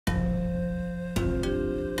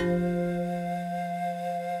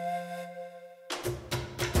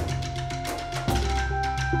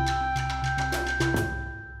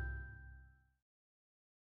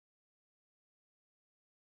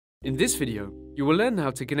In this video, you will learn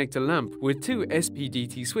how to connect a lamp with two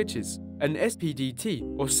SPDT switches. An SPDT,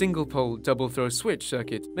 or single-pole double-throw switch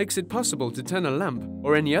circuit, makes it possible to turn a lamp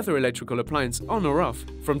or any other electrical appliance on or off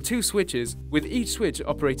from two switches, with each switch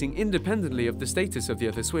operating independently of the status of the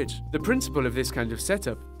other switch. The principle of this kind of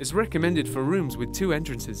setup is recommended for rooms with two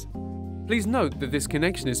entrances. Please note that this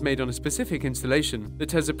connection is made on a specific installation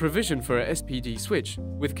that has a provision for a SPD switch,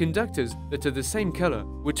 with conductors that are the same color,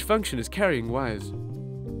 which function as carrying wires.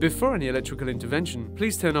 Before any electrical intervention,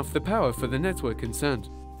 please turn off the power for the network concerned.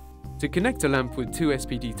 To connect a lamp with two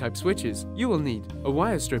SPD type switches, you will need a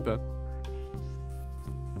wire stripper,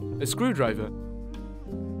 a screwdriver,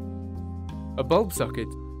 a bulb socket,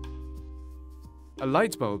 a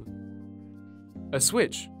light bulb, a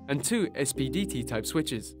switch, and two SPDT type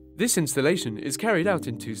switches. This installation is carried out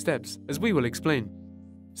in two steps, as we will explain.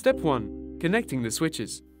 Step 1. Connecting the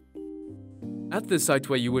switches. At the site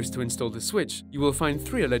where you wish to install the switch, you will find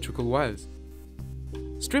three electrical wires.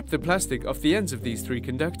 Strip the plastic off the ends of these three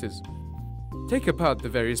conductors. Take apart the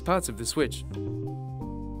various parts of the switch.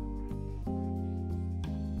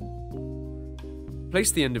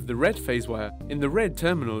 Place the end of the red phase wire in the red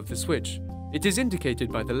terminal of the switch. It is indicated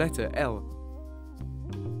by the letter L.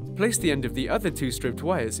 Place the end of the other two stripped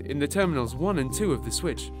wires in the terminals 1 and 2 of the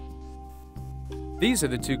switch. These are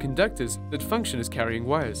the two conductors that function as carrying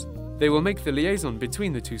wires. They will make the liaison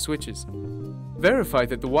between the two switches. Verify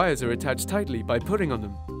that the wires are attached tightly by pulling on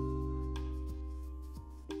them.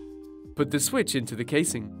 Put the switch into the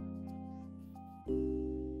casing.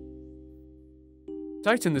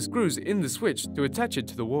 Tighten the screws in the switch to attach it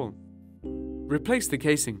to the wall. Replace the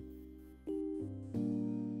casing.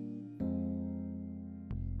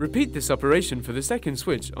 Repeat this operation for the second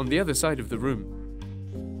switch on the other side of the room.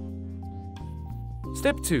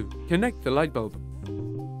 Step 2. Connect the light bulb.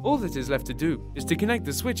 All that is left to do is to connect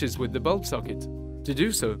the switches with the bulb socket. To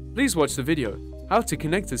do so, please watch the video, How to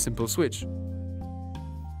Connect a Simple Switch.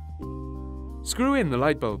 Screw in the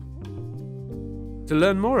light bulb. To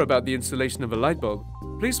learn more about the installation of a light bulb,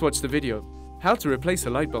 please watch the video, How to Replace a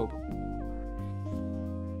Light Bulb.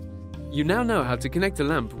 You now know how to connect a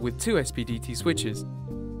lamp with two SPDT switches.